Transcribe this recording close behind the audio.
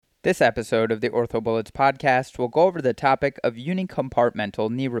This episode of the OrthoBullets podcast will go over the topic of unicompartmental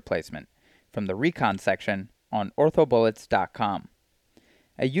knee replacement from the Recon section on orthobullets.com.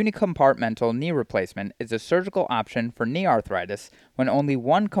 A unicompartmental knee replacement is a surgical option for knee arthritis when only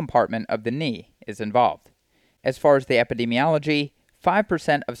one compartment of the knee is involved. As far as the epidemiology,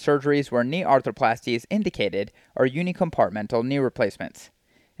 5% of surgeries where knee arthroplasty is indicated are unicompartmental knee replacements.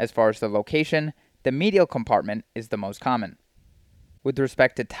 As far as the location, the medial compartment is the most common. With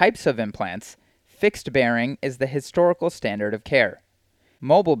respect to types of implants, fixed bearing is the historical standard of care.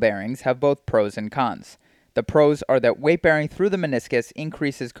 Mobile bearings have both pros and cons. The pros are that weight bearing through the meniscus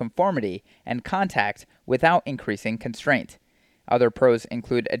increases conformity and contact without increasing constraint. Other pros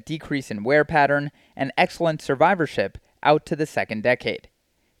include a decrease in wear pattern and excellent survivorship out to the second decade.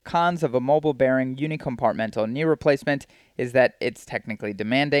 Cons of a mobile bearing unicompartmental knee replacement is that it's technically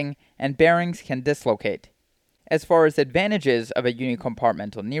demanding and bearings can dislocate. As far as advantages of a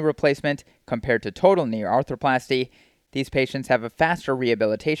unicompartmental knee replacement compared to total knee arthroplasty, these patients have a faster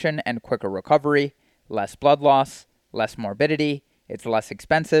rehabilitation and quicker recovery, less blood loss, less morbidity, it's less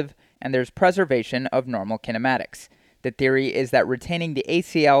expensive, and there's preservation of normal kinematics. The theory is that retaining the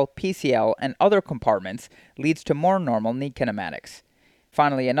ACL, PCL, and other compartments leads to more normal knee kinematics.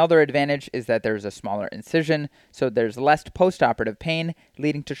 Finally, another advantage is that there's a smaller incision, so there's less postoperative pain,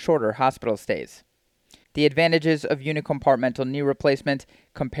 leading to shorter hospital stays. The advantages of unicompartmental knee replacement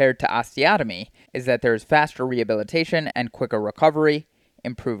compared to osteotomy is that there's faster rehabilitation and quicker recovery,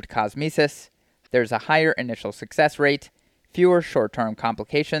 improved cosmesis, there's a higher initial success rate, fewer short-term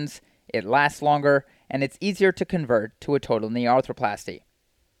complications, it lasts longer, and it's easier to convert to a total knee arthroplasty.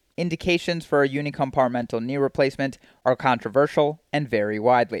 Indications for a unicompartmental knee replacement are controversial and vary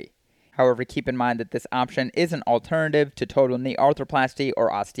widely. However, keep in mind that this option is an alternative to total knee arthroplasty or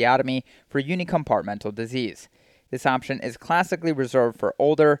osteotomy for unicompartmental disease. This option is classically reserved for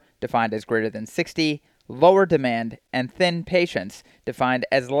older, defined as greater than 60, lower demand, and thin patients, defined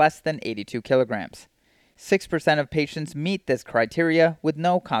as less than 82 kilograms. 6% of patients meet this criteria with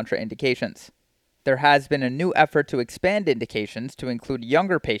no contraindications. There has been a new effort to expand indications to include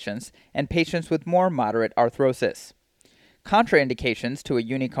younger patients and patients with more moderate arthrosis. Contraindications to a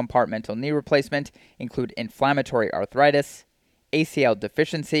unicompartmental knee replacement include inflammatory arthritis, ACL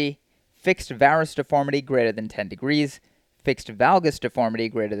deficiency, fixed varus deformity greater than 10 degrees, fixed valgus deformity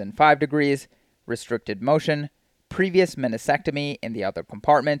greater than 5 degrees, restricted motion, previous meniscectomy in the other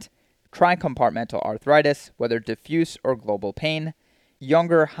compartment, tricompartmental arthritis, whether diffuse or global pain,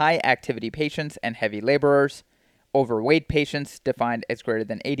 younger high-activity patients and heavy laborers, overweight patients defined as greater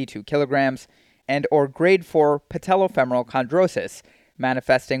than 82 kilograms, and or grade 4 patellofemoral chondrosis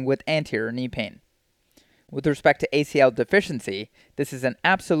manifesting with anterior knee pain. With respect to ACL deficiency, this is an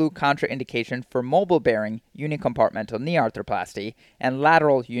absolute contraindication for mobile-bearing unicompartmental knee arthroplasty and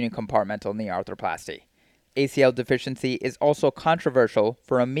lateral unicompartmental knee arthroplasty. ACL deficiency is also controversial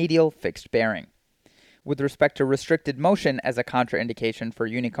for a medial fixed bearing. With respect to restricted motion as a contraindication for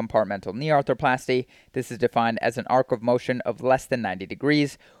unicompartmental knee arthroplasty, this is defined as an arc of motion of less than 90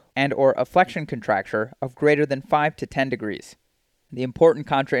 degrees and or a flexion contracture of greater than 5 to 10 degrees. The important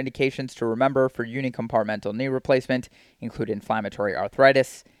contraindications to remember for unicompartmental knee replacement include inflammatory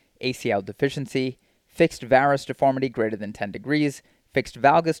arthritis, ACL deficiency, fixed varus deformity greater than 10 degrees, fixed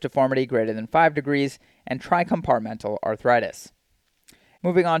valgus deformity greater than 5 degrees, and tricompartmental arthritis.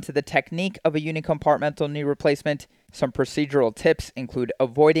 Moving on to the technique of a unicompartmental knee replacement, some procedural tips include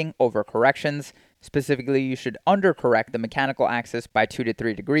avoiding overcorrections. Specifically, you should undercorrect the mechanical axis by 2 to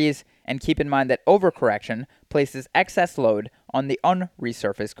 3 degrees, and keep in mind that overcorrection places excess load on the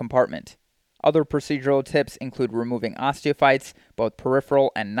unresurfaced compartment. Other procedural tips include removing osteophytes, both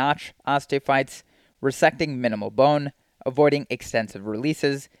peripheral and notch osteophytes, resecting minimal bone, avoiding extensive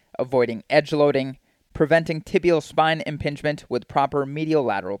releases, avoiding edge loading, preventing tibial spine impingement with proper medial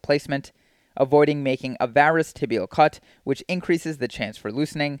lateral placement, avoiding making a varus tibial cut, which increases the chance for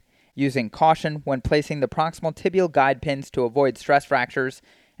loosening, using caution when placing the proximal tibial guide pins to avoid stress fractures,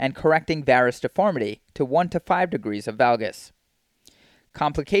 and correcting varus deformity to 1 to 5 degrees of valgus.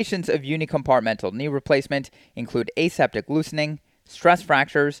 Complications of unicompartmental knee replacement include aseptic loosening, stress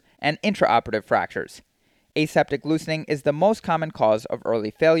fractures, and intraoperative fractures. Aseptic loosening is the most common cause of early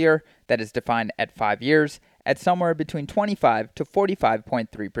failure, that is defined at 5 years, at somewhere between 25 to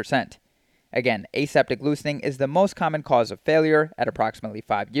 45.3%. Again, aseptic loosening is the most common cause of failure at approximately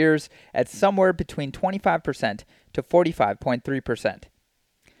 5 years, at somewhere between 25% to 45.3%.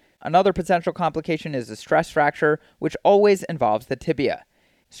 Another potential complication is a stress fracture, which always involves the tibia.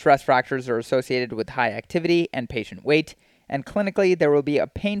 Stress fractures are associated with high activity and patient weight, and clinically there will be a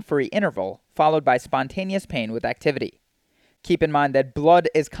pain-free interval followed by spontaneous pain with activity. Keep in mind that blood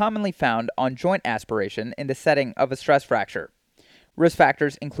is commonly found on joint aspiration in the setting of a stress fracture. Risk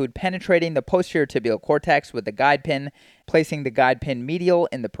factors include penetrating the posterior tibial cortex with the guide pin, placing the guide pin medial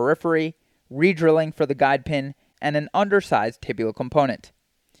in the periphery, re-drilling for the guide pin, and an undersized tibial component.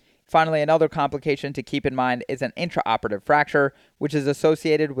 Finally, another complication to keep in mind is an intraoperative fracture, which is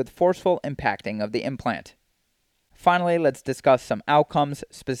associated with forceful impacting of the implant. Finally, let's discuss some outcomes,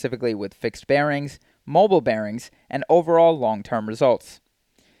 specifically with fixed bearings, mobile bearings, and overall long-term results.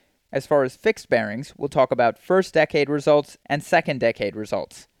 As far as fixed bearings, we'll talk about first decade results and second decade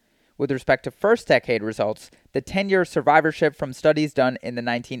results. With respect to first decade results, the 10-year survivorship from studies done in the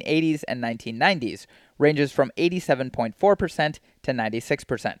 1980s and 1990s ranges from 87.4% to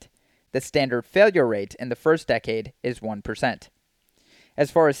 96%. The standard failure rate in the first decade is 1%. As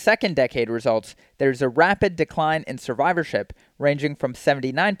far as second decade results, there's a rapid decline in survivorship ranging from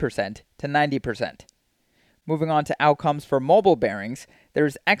 79% to 90%. Moving on to outcomes for mobile bearings,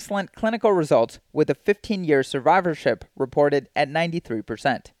 there's excellent clinical results with a 15-year survivorship reported at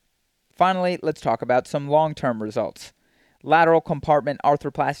 93%. Finally, let's talk about some long-term results. Lateral compartment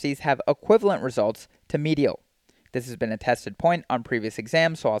arthroplasties have equivalent results to medial. This has been a tested point on previous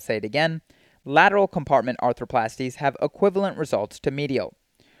exams, so I'll say it again. Lateral compartment arthroplasties have equivalent results to medial.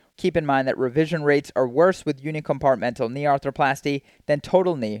 Keep in mind that revision rates are worse with unicompartmental knee arthroplasty than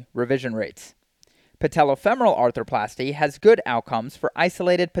total knee revision rates. Patellofemoral arthroplasty has good outcomes for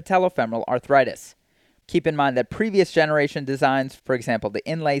isolated patellofemoral arthritis. Keep in mind that previous generation designs, for example the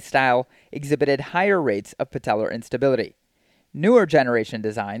inlay style, exhibited higher rates of patellar instability. Newer generation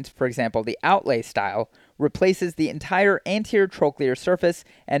designs, for example the outlay style, replaces the entire anterior trochlear surface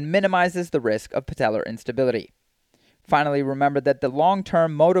and minimizes the risk of patellar instability. Finally, remember that the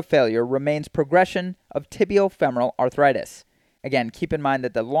long-term mode of failure remains progression of tibial-femoral arthritis. Again, keep in mind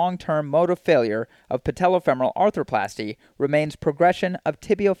that the long-term mode of failure of patellofemoral arthroplasty remains progression of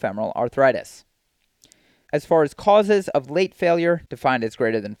tibial-femoral arthritis. As far as causes of late failure, defined as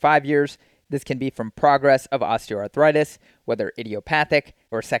greater than 5 years, this can be from progress of osteoarthritis, whether idiopathic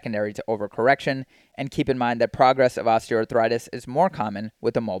or secondary to overcorrection, and keep in mind that progress of osteoarthritis is more common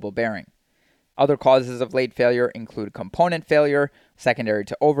with a mobile bearing. Other causes of late failure include component failure, secondary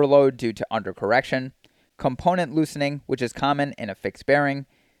to overload due to undercorrection, component loosening, which is common in a fixed bearing,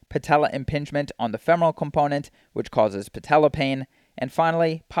 patella impingement on the femoral component, which causes patella pain, and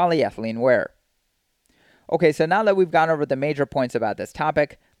finally, polyethylene wear. Okay, so now that we've gone over the major points about this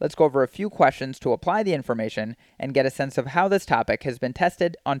topic, let's go over a few questions to apply the information and get a sense of how this topic has been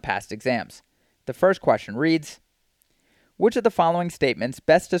tested on past exams. The first question reads, which of the following statements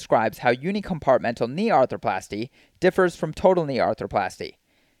best describes how unicompartmental knee arthroplasty differs from total knee arthroplasty?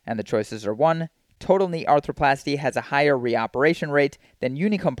 And the choices are 1. Total knee arthroplasty has a higher reoperation rate than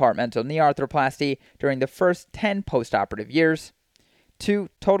unicompartmental knee arthroplasty during the first 10 postoperative years. 2.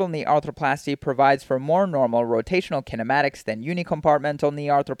 Total knee arthroplasty provides for more normal rotational kinematics than unicompartmental knee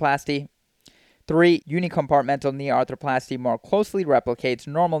arthroplasty. 3. Unicompartmental knee arthroplasty more closely replicates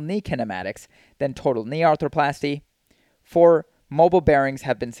normal knee kinematics than total knee arthroplasty. 4. Mobile bearings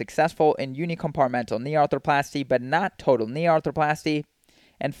have been successful in unicompartmental knee arthroplasty but not total knee arthroplasty.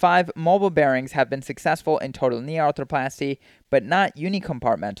 And 5. Mobile bearings have been successful in total knee arthroplasty but not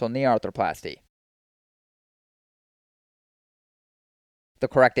unicompartmental knee arthroplasty. The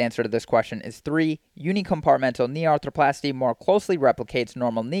correct answer to this question is 3. Unicompartmental knee arthroplasty more closely replicates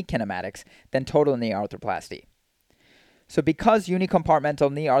normal knee kinematics than total knee arthroplasty. So because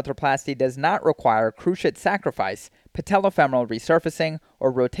unicompartmental knee arthroplasty does not require cruciate sacrifice, patellofemoral resurfacing,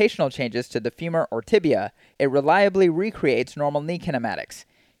 or rotational changes to the femur or tibia, it reliably recreates normal knee kinematics.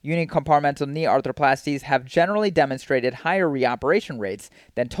 Unicompartmental knee arthroplasties have generally demonstrated higher reoperation rates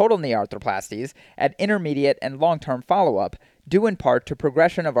than total knee arthroplasties at intermediate and long-term follow-up, due in part to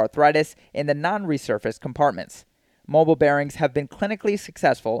progression of arthritis in the non-resurfaced compartments. Mobile bearings have been clinically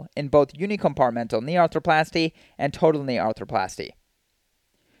successful in both unicompartmental knee arthroplasty and total knee arthroplasty.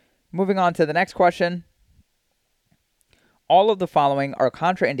 Moving on to the next question. All of the following are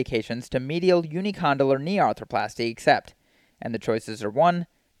contraindications to medial unicondylar knee arthroplasty except, and the choices are 1.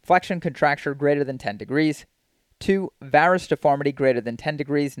 Flexion contracture greater than 10 degrees. 2. Varus deformity greater than 10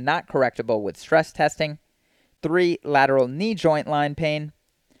 degrees not correctable with stress testing. 3. Lateral knee joint line pain.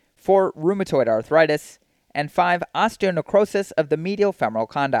 4. Rheumatoid arthritis. And 5. Osteonecrosis of the medial femoral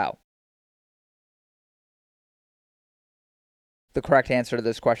condyle. The correct answer to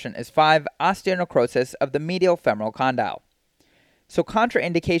this question is 5. Osteonecrosis of the medial femoral condyle. So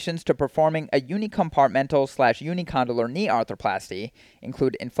contraindications to performing a unicompartmental/unicondylar knee arthroplasty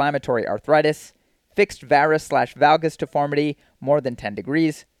include inflammatory arthritis, fixed varus/valgus deformity more than 10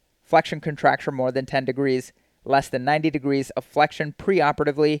 degrees, flexion contracture more than 10 degrees, less than 90 degrees of flexion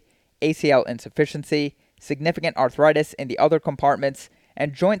preoperatively, ACL insufficiency, significant arthritis in the other compartments,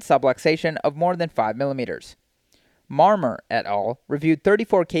 and joint subluxation of more than 5 millimeters. Marmer et al. Reviewed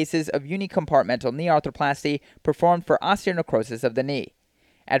 34 cases of unicompartmental knee arthroplasty performed for osteonecrosis of the knee.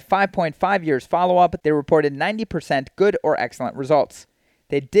 At 5.5 years follow-up, they reported 90% good or excellent results.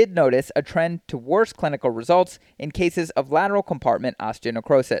 They did notice a trend to worse clinical results in cases of lateral compartment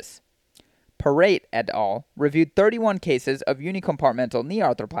osteonecrosis. Parate et al. Reviewed 31 cases of unicompartmental knee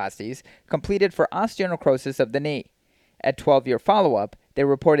arthroplasties completed for osteonecrosis of the knee. At 12-year follow-up, they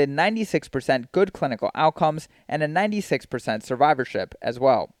reported 96% good clinical outcomes and a 96% survivorship as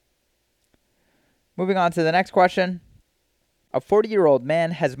well. Moving on to the next question. A 40-year-old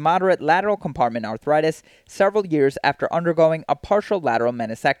man has moderate lateral compartment arthritis several years after undergoing a partial lateral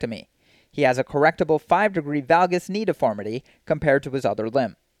meniscectomy. He has a correctable 5-degree valgus knee deformity compared to his other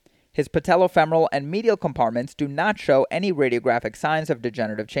limb. His patellofemoral and medial compartments do not show any radiographic signs of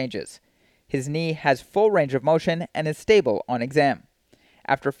degenerative changes. His knee has full range of motion and is stable on exam.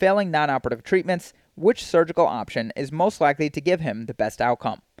 After failing non-operative treatments, which surgical option is most likely to give him the best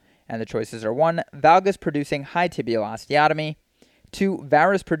outcome? And the choices are 1. Valgus-producing high tibial osteotomy, 2.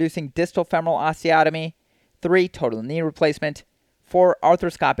 Varus-producing distal femoral osteotomy, 3. Total knee replacement, 4.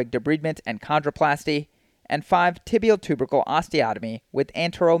 Arthroscopic debridement and chondroplasty, and 5. Tibial tubercle osteotomy with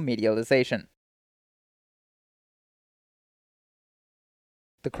anteromedialization.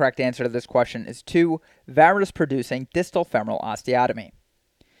 The correct answer to this question is 2. Varus-producing distal femoral osteotomy.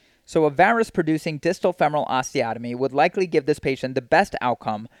 So a varus-producing distal femoral osteotomy would likely give this patient the best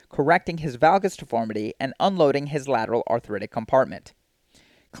outcome, correcting his valgus deformity and unloading his lateral arthritic compartment.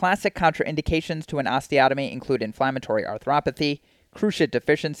 Classic contraindications to an osteotomy include inflammatory arthropathy, cruciate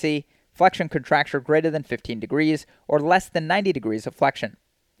deficiency, flexion contracture greater than 15 degrees or less than 90 degrees of flexion.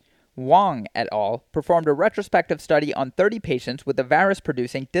 Wang et al. Performed a retrospective study on 30 patients with a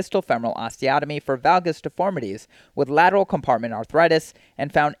varus-producing distal femoral osteotomy for valgus deformities with lateral compartment arthritis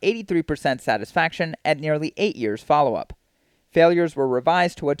and found 83% satisfaction at nearly 8 years follow-up. Failures were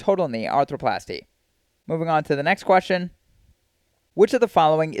revised to a total knee arthroplasty. Moving on to the next question. Which of the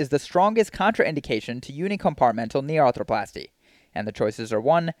following is the strongest contraindication to unicompartmental knee arthroplasty? And the choices are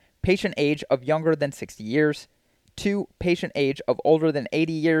 1. Patient age of younger than 60 years, 2. Patient age of older than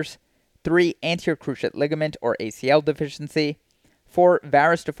 80 years, 3. Anterior cruciate ligament or ACL deficiency, 4.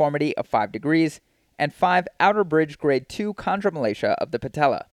 Varus deformity of 5 degrees, and 5. Outer bridge grade 2 chondromalacia of the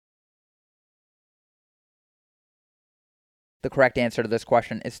patella. The correct answer to this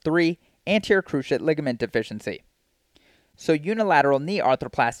question is 3. Anterior cruciate ligament deficiency. So unilateral knee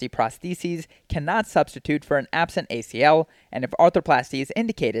arthroplasty prostheses cannot substitute for an absent ACL, and if arthroplasty is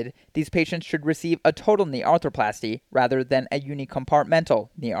indicated, these patients should receive a total knee arthroplasty rather than a unicompartmental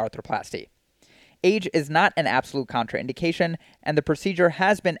knee arthroplasty. Age is not an absolute contraindication, and the procedure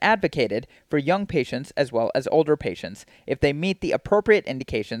has been advocated for young patients as well as older patients if they meet the appropriate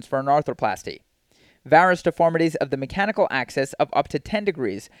indications for an arthroplasty. Varus deformities of the mechanical axis of up to 10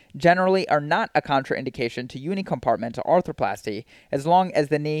 degrees generally are not a contraindication to unicompartmental arthroplasty as long as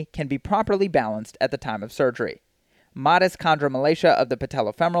the knee can be properly balanced at the time of surgery. Modest chondromalacia of the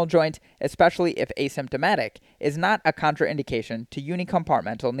patellofemoral joint, especially if asymptomatic, is not a contraindication to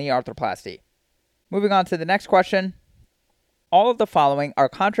unicompartmental knee arthroplasty. Moving on to the next question. All of the following are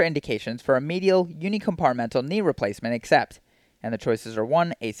contraindications for a medial unicompartmental knee replacement except, and the choices are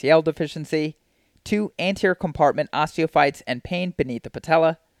 1. ACL deficiency, 2. Anterior compartment osteophytes and pain beneath the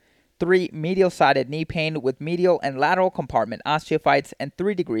patella, 3. Medial-sided knee pain with medial and lateral compartment osteophytes and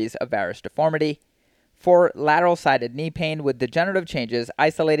 3 degrees of varus deformity, 4. Lateral-sided knee pain with degenerative changes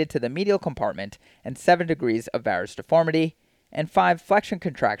isolated to the medial compartment and 7 degrees of varus deformity, and 5. Flexion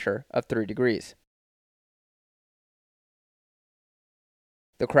contracture of 3 degrees.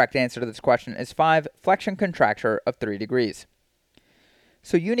 The correct answer to this question is 5. Flexion contracture of 3 degrees.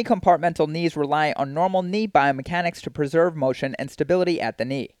 So unicompartmental knees rely on normal knee biomechanics to preserve motion and stability at the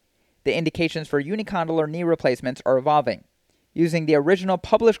knee. The indications for unicondylar knee replacements are evolving. Using the original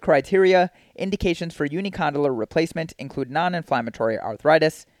published criteria, indications for unicondylar replacement include non-inflammatory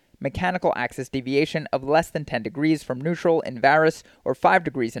arthritis, mechanical axis deviation of less than 10 degrees from neutral in varus or 5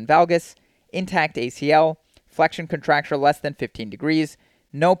 degrees in valgus, intact ACL, flexion contracture less than 15 degrees,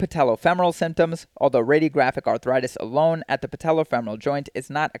 no patellofemoral symptoms, although radiographic arthritis alone at the patellofemoral joint is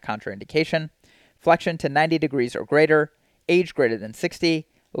not a contraindication, flexion to 90 degrees or greater, age greater than 60,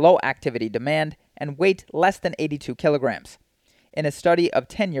 low activity demand, and weight less than 82 kilograms. In a study of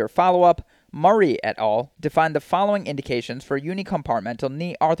 10-year follow-up, Murray et al. Defined the following indications for unicompartmental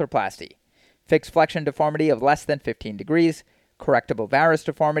knee arthroplasty: fixed flexion deformity of less than 15 degrees, correctable varus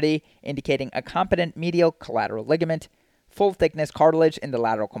deformity, indicating a competent medial collateral ligament, full-thickness cartilage in the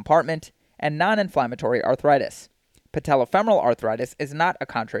lateral compartment, and non-inflammatory arthritis. Patellofemoral arthritis is not a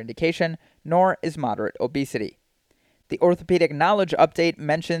contraindication, nor is moderate obesity. The Orthopedic Knowledge Update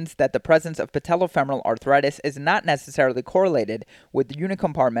mentions that the presence of patellofemoral arthritis is not necessarily correlated with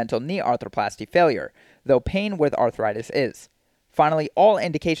unicompartmental knee arthroplasty failure, though pain with arthritis is. Finally, all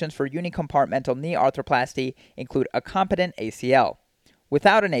indications for unicompartmental knee arthroplasty include a competent ACL.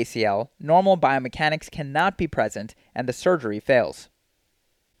 Without an ACL, normal biomechanics cannot be present and the surgery fails.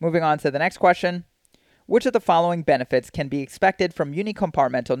 Moving on to the next question. Which of the following benefits can be expected from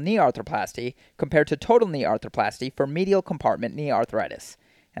unicompartmental knee arthroplasty compared to total knee arthroplasty for medial compartment knee arthritis?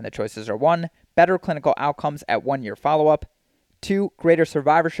 And the choices are 1. Better clinical outcomes at 1-year follow-up. 2. Greater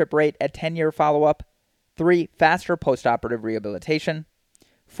survivorship rate at 10-year follow-up. 3. Faster postoperative rehabilitation.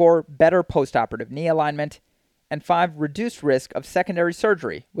 4. Better postoperative knee alignment. And 5. Reduced risk of secondary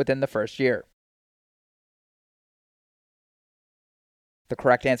surgery within the first year. The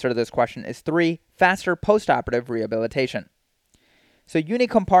correct answer to this question is 3. Faster postoperative rehabilitation. So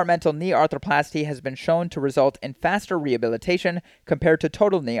unicompartmental knee arthroplasty has been shown to result in faster rehabilitation compared to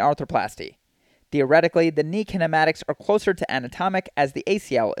total knee arthroplasty. Theoretically, the knee kinematics are closer to anatomic as the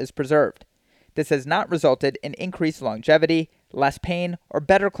ACL is preserved. This has not resulted in increased longevity, less pain, or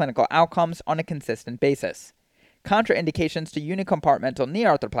better clinical outcomes on a consistent basis. Contraindications to unicompartmental knee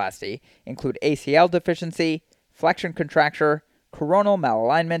arthroplasty include ACL deficiency, flexion contracture, coronal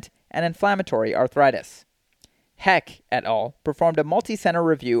malalignment, and inflammatory arthritis. Heck et al. Performed a multi-center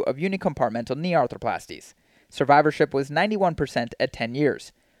review of unicompartmental knee arthroplasties. Survivorship was 91% at 10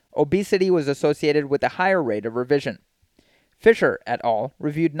 years. Obesity was associated with a higher rate of revision. Fisher et al.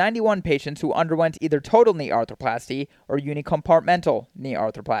 Reviewed 91 patients who underwent either total knee arthroplasty or unicompartmental knee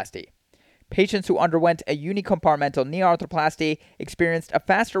arthroplasty. Patients who underwent a unicompartmental knee arthroplasty experienced a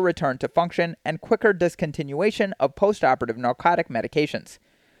faster return to function and quicker discontinuation of postoperative narcotic medications.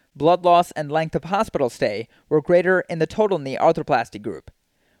 Blood loss and length of hospital stay were greater in the total knee arthroplasty group.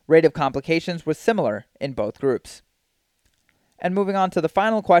 Rate of complications was similar in both groups. And moving on to the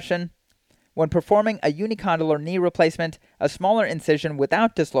final question. When performing a unicondylar knee replacement, a smaller incision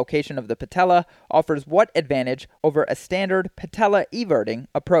without dislocation of the patella offers what advantage over a standard patella everting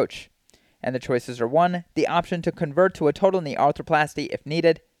approach? And the choices are 1. The option to convert to a total knee arthroplasty if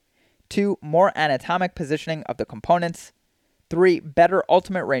needed. 2. More anatomic positioning of the components. 3. Better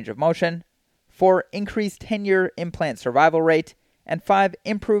ultimate range of motion. 4. Increased 10-year implant survival rate. And 5.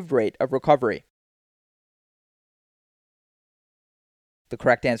 Improved rate of recovery. The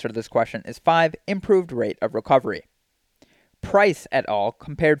correct answer to this question is 5. Improved rate of recovery. Price et al.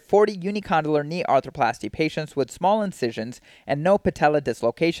 Compared 40 unicondylar knee arthroplasty patients with small incisions and no patella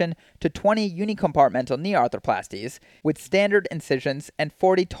dislocation to 20 unicompartmental knee arthroplasties with standard incisions and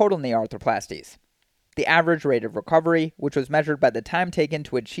 40 total knee arthroplasties. The average rate of recovery, which was measured by the time taken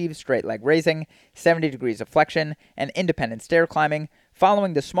to achieve straight leg raising, 70 degrees of flexion, and independent stair climbing,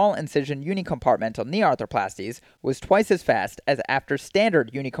 following the small incision unicompartmental knee arthroplasties, was twice as fast as after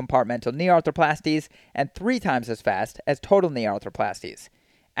standard unicompartmental knee arthroplasties and 3 times as fast as total knee arthroplasties.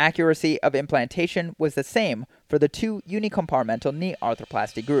 Accuracy of implantation was the same for the 2 unicompartmental knee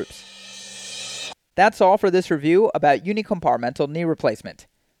arthroplasty groups. That's all for this review about unicompartmental knee replacement.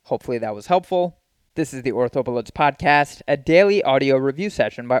 Hopefully that was helpful. This is the OrthoBullets podcast, a daily audio review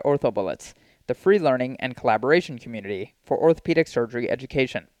session by OrthoBullets, the free learning and collaboration community for orthopedic surgery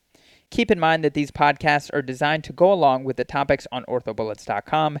education. Keep in mind that these podcasts are designed to go along with the topics on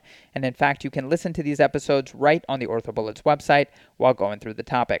orthobullets.com, and in fact, you can listen to these episodes right on the OrthoBullets website while going through the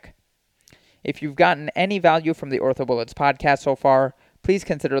topic. If you've gotten any value from the OrthoBullets podcast so far, please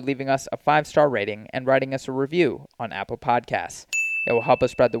consider leaving us a 5-star rating and writing us a review on Apple Podcasts. It will help us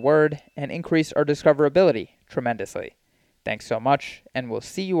spread the word and increase our discoverability tremendously. Thanks so much, and we'll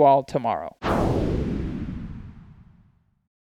see you all tomorrow.